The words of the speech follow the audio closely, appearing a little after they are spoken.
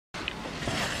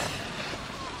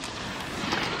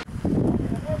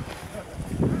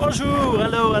Bonjour,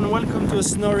 hello and welcome to a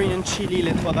snowy and chilly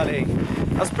Les Trois Vallées.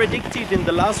 As predicted in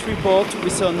the last report, we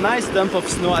saw a nice dump of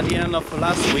snow at the end of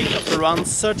last week of around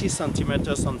 30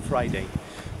 centimeters on Friday.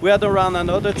 We had around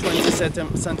another 20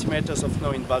 centimeters of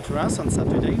snow in Val Thorens on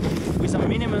Saturday, with a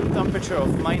minimum temperature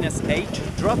of -8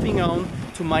 dropping on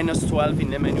to -12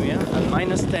 in Emmanuel and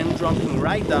 -10 dropping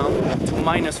right down to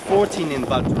 -14 in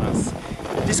Val Thorens.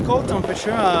 This cold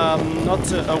temperature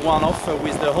not a one-off,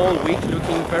 with the whole week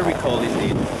looking very cold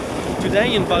indeed.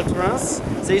 Today in Val Thorens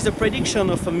there is a prediction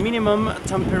of a minimum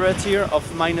temperature of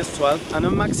 -12 and a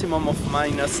maximum of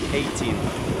 -18.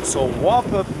 So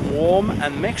warm up warm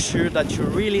and make sure that you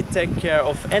really take care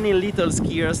of any little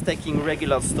skiers taking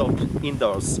regular stop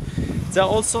indoors. There are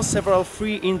also several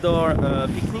free indoor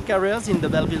picnic areas in the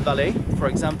Belleville Valley, for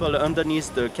example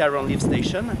underneath the Caron lift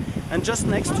station and just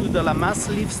next to the La Masse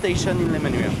lift station in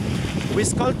Emmanuel.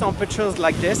 With cold temperatures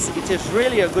like this, it is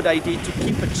really a good idea to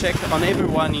keep a check on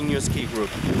everyone in your ski group.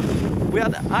 We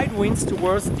had high winds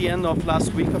towards the end of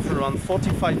last week of around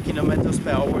 45 km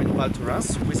per hour in Val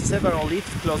Thorens, with several lift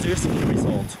closures in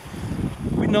result.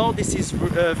 We know this is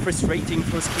frustrating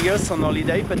for skiers on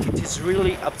holiday, but it is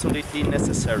really absolutely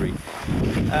necessary.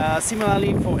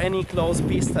 Similarly, for any closed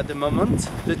piste at the moment,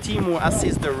 the team who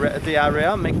assists the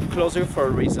area make closure for a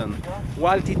reason.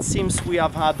 While it seems we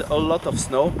have had a lot of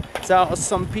snow, there are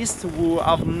some pistes who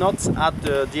have not had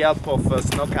the help of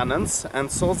snow cannons,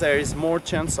 and so there is more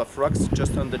chance of rocks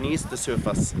just underneath the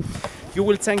surface. You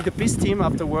will thank the piste team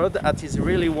afterward, as it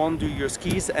really won't do your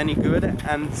skis any good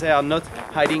and they are not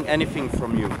hiding anything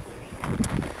from you.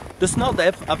 The snow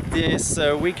depth of this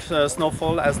week's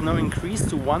snowfall has now increased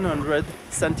to 100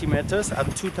 centimeters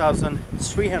at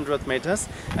 2,300 meters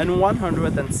and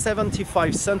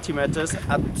 175 centimeters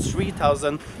at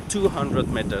 3,200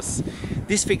 meters.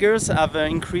 These figures have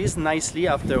increased nicely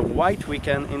after a white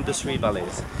weekend in the three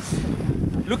valleys.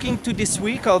 Looking to this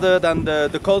week, other than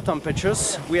the cold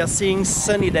temperatures, we are seeing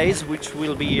sunny days, which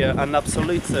will be an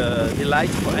absolute delight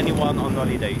for anyone on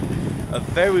holiday. A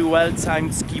very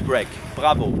well-timed ski break.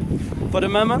 Bravo! For the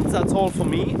moment, that's all for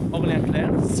me. Aurélien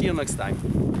Claire. See you next time.